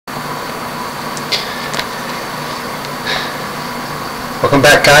Welcome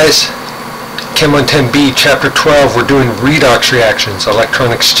back, guys. Chem 110B, Chapter 12, we're doing redox reactions, electron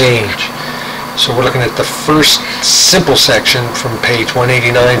exchange. So we're looking at the first simple section from page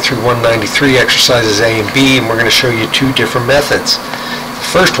 189 through 193, exercises A and B, and we're going to show you two different methods. The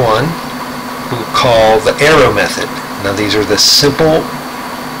first one we'll call the arrow method. Now these are the simple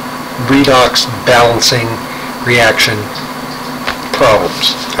redox balancing reaction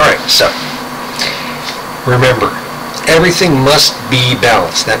problems. Alright, so remember, everything must be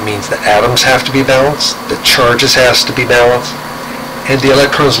balanced. That means the atoms have to be balanced, the charges has to be balanced, and the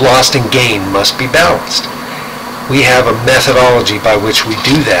electrons lost and gained must be balanced. We have a methodology by which we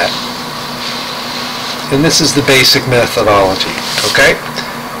do that, and this is the basic methodology, okay?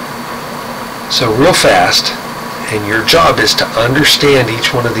 So real fast, and your job is to understand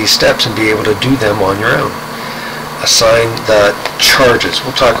each one of these steps and be able to do them on your own. Assign the charges.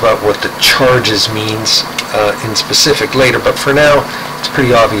 We'll talk about what the charges means in specific later, but for now it's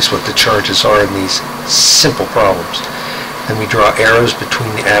pretty obvious what the charges are in these simple problems. Then we draw arrows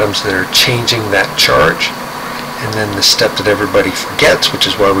between the atoms that are changing that charge, and then the step that everybody forgets, which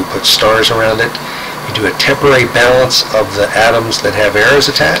is why we put stars around it. We do a temporary balance of the atoms that have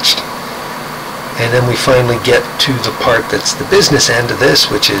arrows attached, and then we finally get to the part that's the business end of this,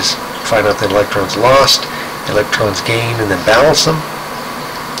 which is find out the electrons lost, electrons gain, and then balance them.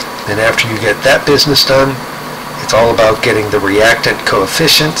 Then after you get that business done, it's all about getting the reactant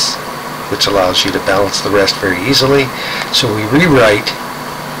coefficients, which allows you to balance the rest very easily. So we rewrite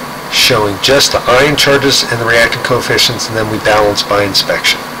showing just the ion charges and the reactant coefficients, and then we balance by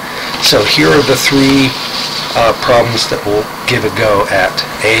inspection. So here are the three problems that we'll give a go at.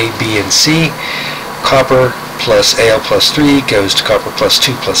 A, B, and C. Copper plus Al plus 3 goes to copper plus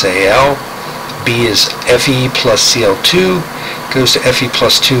 2 plus Al. B is Fe plus Cl2 goes to Fe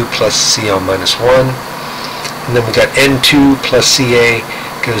plus 2 plus Cl minus 1. And then we got N2 plus Ca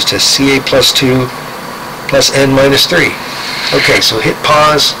goes to Ca plus 2 plus N minus 3. Okay, so hit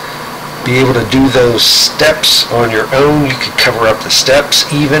pause. Be able to do those steps on your own. You could cover up the steps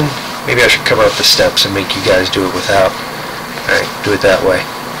even. Maybe I should cover up the steps and make you guys do it without. Alright, do it that way.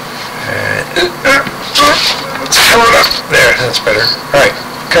 Alright. Let's cover it up. There, that's better. Alright,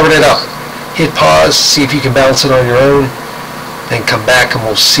 covered it up. Hit pause, see if you can balance it on your own, then come back and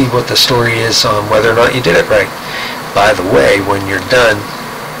we'll see what the story is on whether or not you did it right. By the way, when you're done,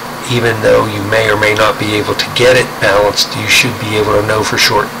 even though you may or may not be able to get it balanced, you should be able to know for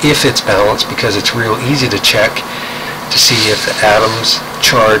sure if it's balanced, because it's real easy to check to see if the atoms,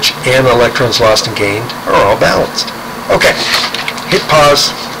 charge, and electrons lost and gained are all balanced. Okay, hit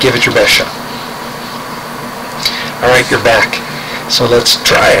pause, give it your best shot. Alright, you're back. So let's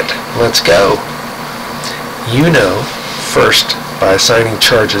try it. Let's go. You know, first, by assigning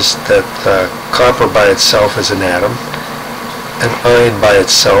charges, that copper by itself is an atom. An ion by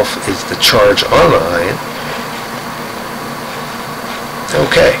itself is the charge on the ion.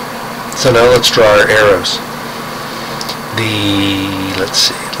 Okay, so now let's draw our arrows. Let's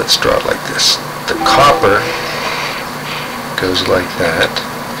see, let's draw it like this. The copper goes like that,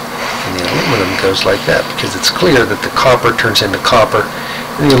 and the aluminum goes like that, because it's clear that the copper turns into copper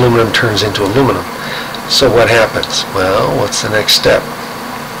and the aluminum turns into aluminum. So what happens? Well, what's the next step?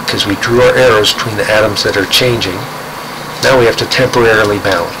 Because we drew our arrows between the atoms that are changing, now we have to temporarily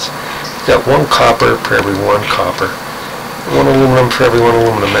balance. We've got one copper for every one copper, one aluminum for every one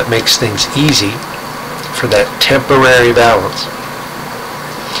aluminum. That makes things easy for that temporary balance.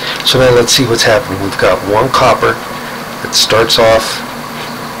 So now let's see what's happening. We've got one copper that starts off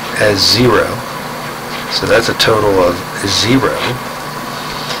as 0, so that's a total of 0.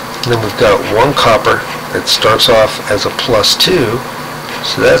 And then we've got one copper that starts off as a plus 2,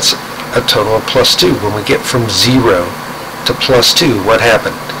 so that's a total of plus 2. When we get from 0 to plus 2, what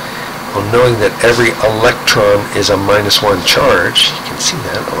happened? Well, knowing that every electron is a minus 1 charge, you can see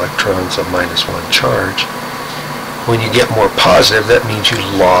that, electron's a minus 1 charge. When you get more positive, that means you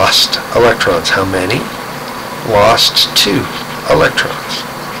lost electrons. How many? Lost 2 electrons.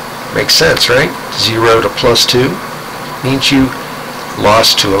 Makes sense, right? 0 to plus 2 means you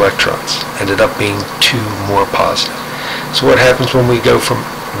lost 2 electrons. Ended up being 2 more positive. So what happens when we go from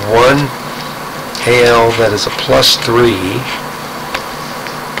 1 Al that is a plus 3,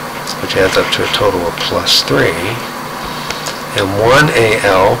 which adds up to a total of plus 3, and 1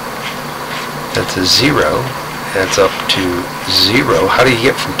 Al that's a 0 adds up to 0. How do you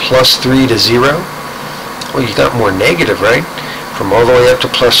get from plus 3 to 0? Well, you got more negative, right? From all the way up to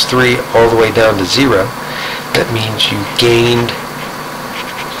plus 3 all the way down to 0. That means you gained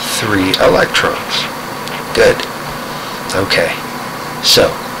 3 electrons. Good. Okay.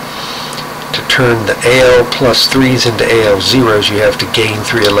 So To turn the Al plus 3s into Al zeros, you have to gain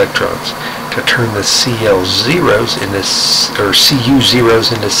 3 electrons. To turn the Cl zeros into, or Cu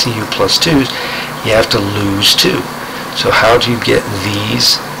zeros into Cu plus 2s, you have to lose 2. So how do you get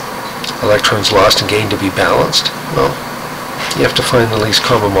these electrons lost and gained to be balanced? Well, you have to find the least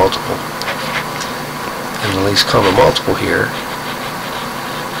common multiple. And the least common multiple here,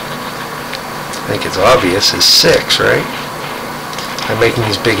 I think it's obvious, is 6, right? I'm making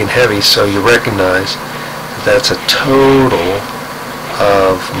these big and heavy so you recognize that that's a total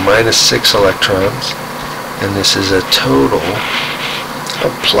of minus 6 electrons, and this is a total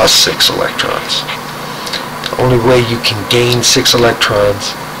of plus 6 electrons. The only way you can gain 6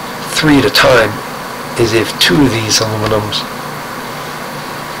 electrons 3 at a time is if 2 of these aluminums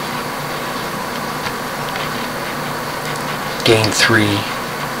gain 3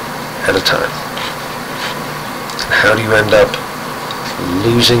 at a time. And how do you end up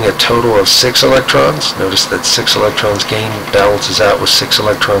losing a total of 6 electrons? Notice that 6 electrons gained balances out with 6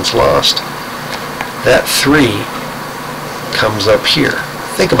 electrons lost. That 3 comes up here.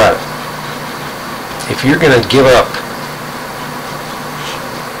 Think about it. If you're going to give up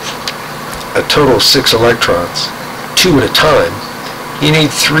a total of 6 electrons 2 at a time, you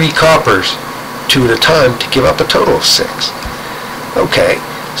need 3 coppers 2 at a time to give up a total of 6. Okay,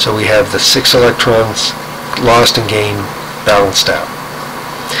 so we have the 6 electrons lost and gained balanced out.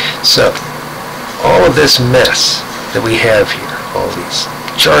 So all of this mess that we have here, all these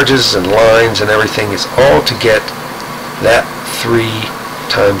charges and lines and everything, is all to get that 3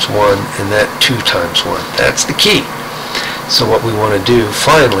 times 1 and that 2 times 1. That's the key. So what we want to do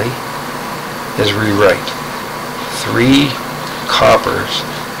finally is rewrite 3 coppers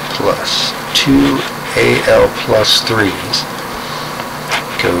plus 2 Al plus 3s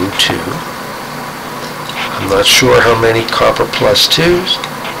go to, I'm not sure how many copper plus 2s,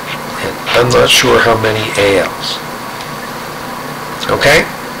 and I'm not sure how many Als. Okay?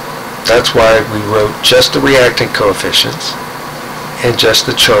 That's why we wrote just the reactant coefficients and just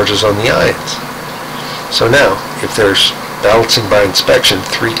the charges on the ions. So now, if there's balancing by inspection,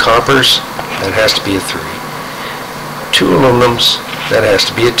 3 coppers, that has to be a 3. 2 aluminums, that has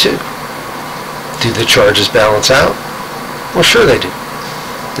to be a 2. Do the charges balance out? Well, sure they do.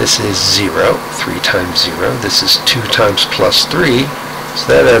 This is 0, 3 times 0. This is 2 times plus 3, so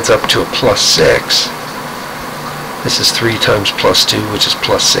that adds up to a plus 6. This is 3 times plus 2, which is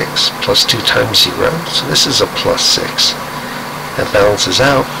plus 6, plus 2 times 0, so this is a plus 6. That balances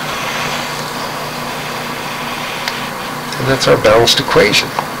out, and that's our balanced equation.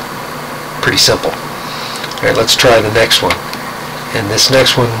 Pretty simple. Alright, let's try the next one. And this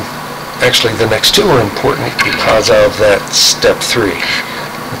next one, actually the next 2 are important because of that step 3.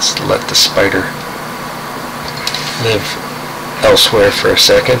 Let's let the spider live elsewhere for a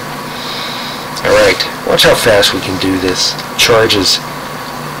second. Alright, watch how fast we can do this. Charges,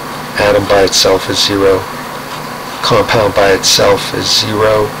 atom by itself is 0. Compound by itself is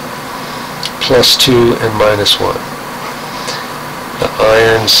 0. Plus 2 and minus 1. The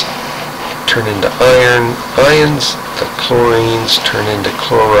irons turn into ions. The chlorines turn into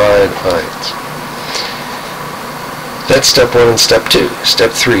chloride ions. That's step 1 and step 2.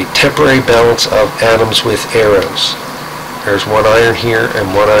 Step 3, temporary balance of atoms with arrows. There's 1 iron here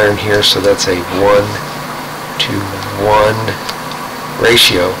and 1 iron here, so that's a 1 to 1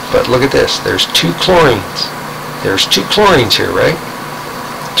 ratio. But look at this, there's 2 chlorines. There's 2 chlorines here, right?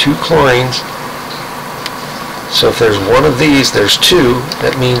 2 chlorines. So if there's 1 of these, there's 2.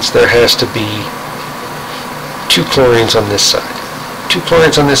 That means there has to be 2 chlorines on this side. 2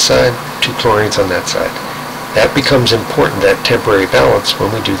 chlorines on this side, 2 chlorines on that side. That becomes important, that temporary balance,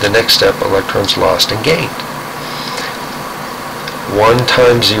 when we do the next step, electrons lost and gained. 1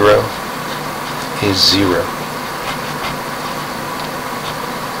 times 0 is 0.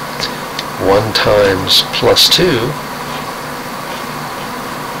 1 times plus 2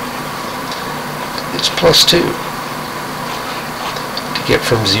 is plus 2. To get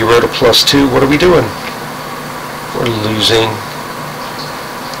from 0 to plus 2, what are we doing? We're losing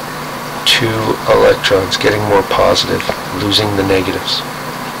 2 electrons, getting more positive, losing the negatives.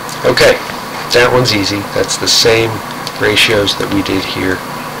 Okay, that one's easy. That's the same ratios that we did here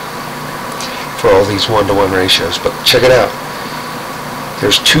for all these 1-to-1 ratios. But check it out.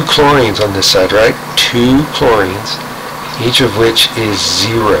 There's 2 chlorines on this side, right? 2 chlorines, each of which is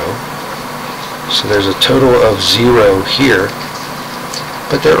 0. So there's a total of 0 here.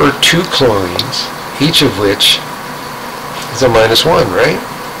 But there are 2 chlorines, each of which is a minus 1, right?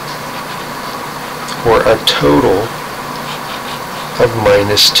 Or a total of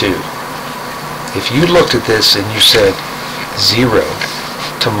minus 2. If you looked at this and you said 0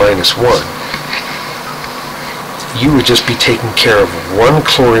 to minus 1, you would just be taking care of one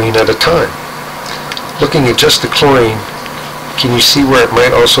chlorine at a time. Looking at just the chlorine, can you see where it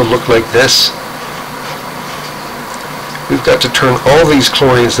might also look like this? We've got to turn all these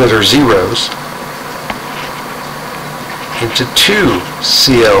chlorines that are zeros into two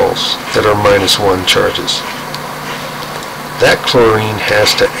Cl's that are -1 charges. That chlorine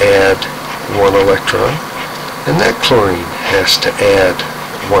has to add 1 electron, and that chlorine has to add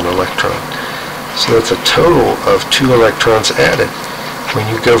 1 electron. So that's a total of 2 electrons added. When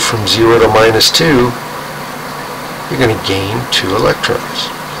you go from 0 to -2, you're going to gain 2 electrons.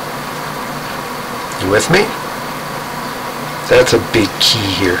 You with me? That's a big key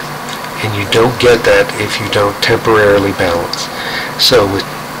here, and you don't get that if you don't temporarily balance. So with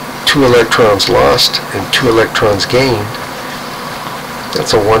 2 electrons lost and 2 electrons gained,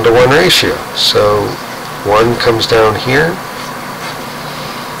 that's a 1-to-1 ratio. So 1 comes down here,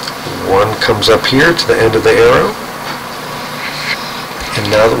 1 comes up here to the end of the arrow, and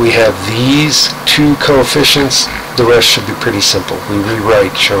now that we have these two coefficients, the rest should be pretty simple. We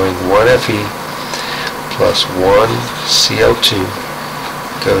rewrite showing 1 Fe plus 1 Cl2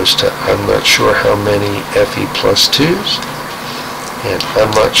 goes to I'm not sure how many Fe plus 2s, and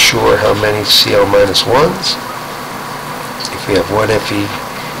I'm not sure how many Cl minus 1s. If we have 1 Fe,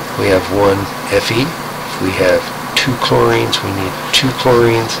 we have 1 Fe. If we have 2 chlorines, we need 2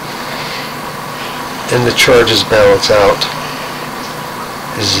 chlorines. And the charges balance out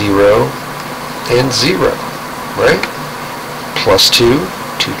 0 and 0, right? Plus 2,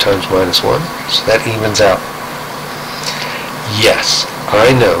 2 times -1, so that evens out. Yes,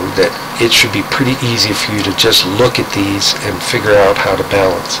 I know that it should be pretty easy for you to just look at these and figure out how to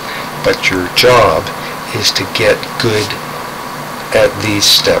balance, but your job is to get good at these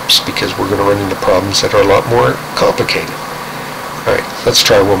steps, because we're going to run into problems that are a lot more complicated. Alright, let's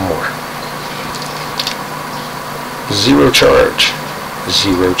try one more. 0 charge,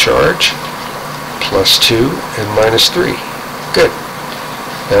 0 charge, plus 2 and -3. Good.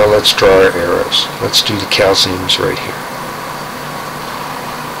 Now let's draw our arrows. Let's do the calciums right here.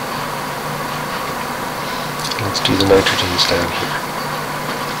 Let's do the nitrogens down here.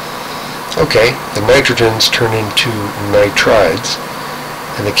 Okay, the nitrogens turn into nitrides,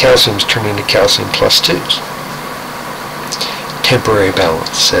 and the calciums turn into calcium plus 2s. Temporary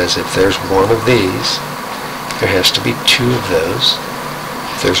balance says if there's one of these, there has to be 2 of those.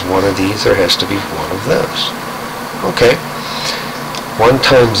 If there's one of these, there has to be 1 of those. Okay. 1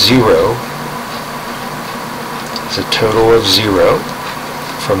 times 0 is a total of 0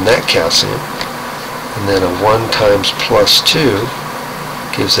 from that calcium, and then a 1 times plus 2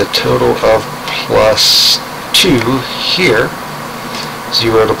 gives a total of plus 2 here.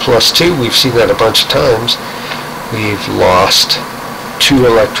 0 to plus 2, we've seen that a bunch of times. We've lost 2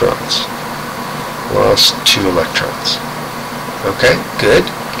 electrons. Lost 2 electrons. Okay, good.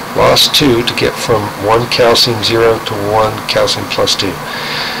 Lost 2 to get from 1 calcium 0 to 1 calcium plus 2.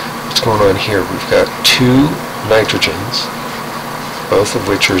 What's going on here? We've got 2 nitrogens, both of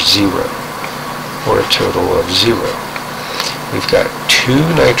which are 0, or a total of 0. We've got 2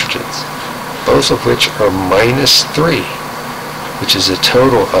 nitrogens, both of which are -3, which is a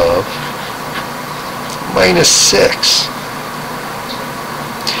total of -6.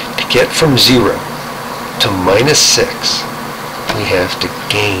 To get from 0 to -6, we have to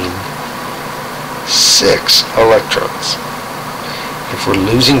gain 6 electrons. If we're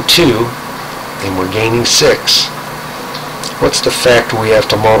losing 2 and we're gaining 6, what's the factor we have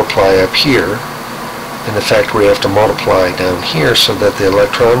to multiply up here and the factor we have to multiply down here so that the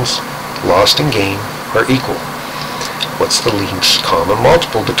electrons lost and gained are equal? What's the least common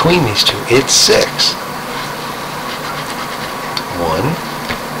multiple between these two? It's 6. 1,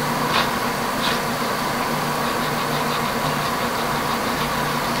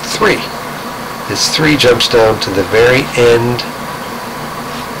 3. This 3 jumps down to the very end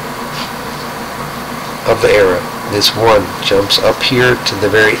of the arrow. This 1 jumps up here to the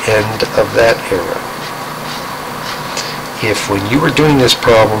very end of that arrow. If when you were doing this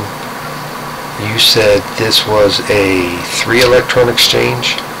problem you said this was a 3 electron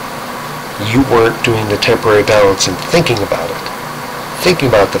exchange, you weren't doing the temporary balance and thinking about it. Thinking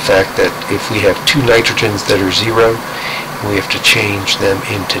about the fact that if we have 2 nitrogens that are 0, we have to change them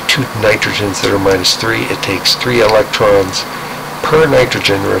into 2 nitrogens that are -3. It takes 3 electrons per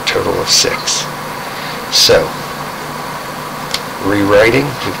nitrogen, or a total of 6. So, rewriting,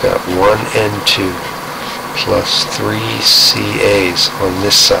 we've got 1 N2 plus 3 CAs on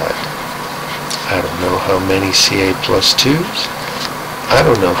this side. I don't know how many Ca plus 2s. I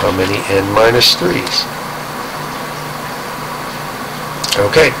don't know how many N minus 3s.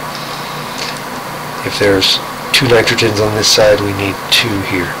 Okay. If there's 2 2 nitrogens on this side, we need 2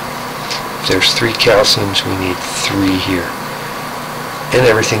 here. If there's 3 calciums, we need 3 here. And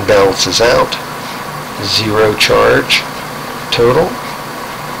everything balances out. 0 charge total.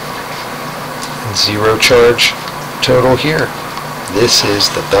 And 0 charge total here. This is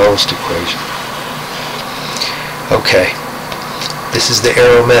the balanced equation. Okay. This is the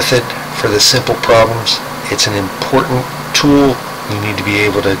arrow method for the simple problems. It's an important tool. You need to be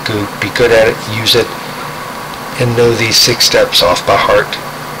able to be good at it, use it, and know these 6 steps off by heart.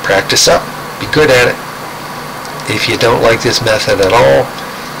 Practice up. Be good at it. If you don't like this method at all,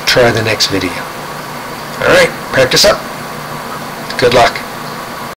 try the next video. Alright, practice up. Good luck.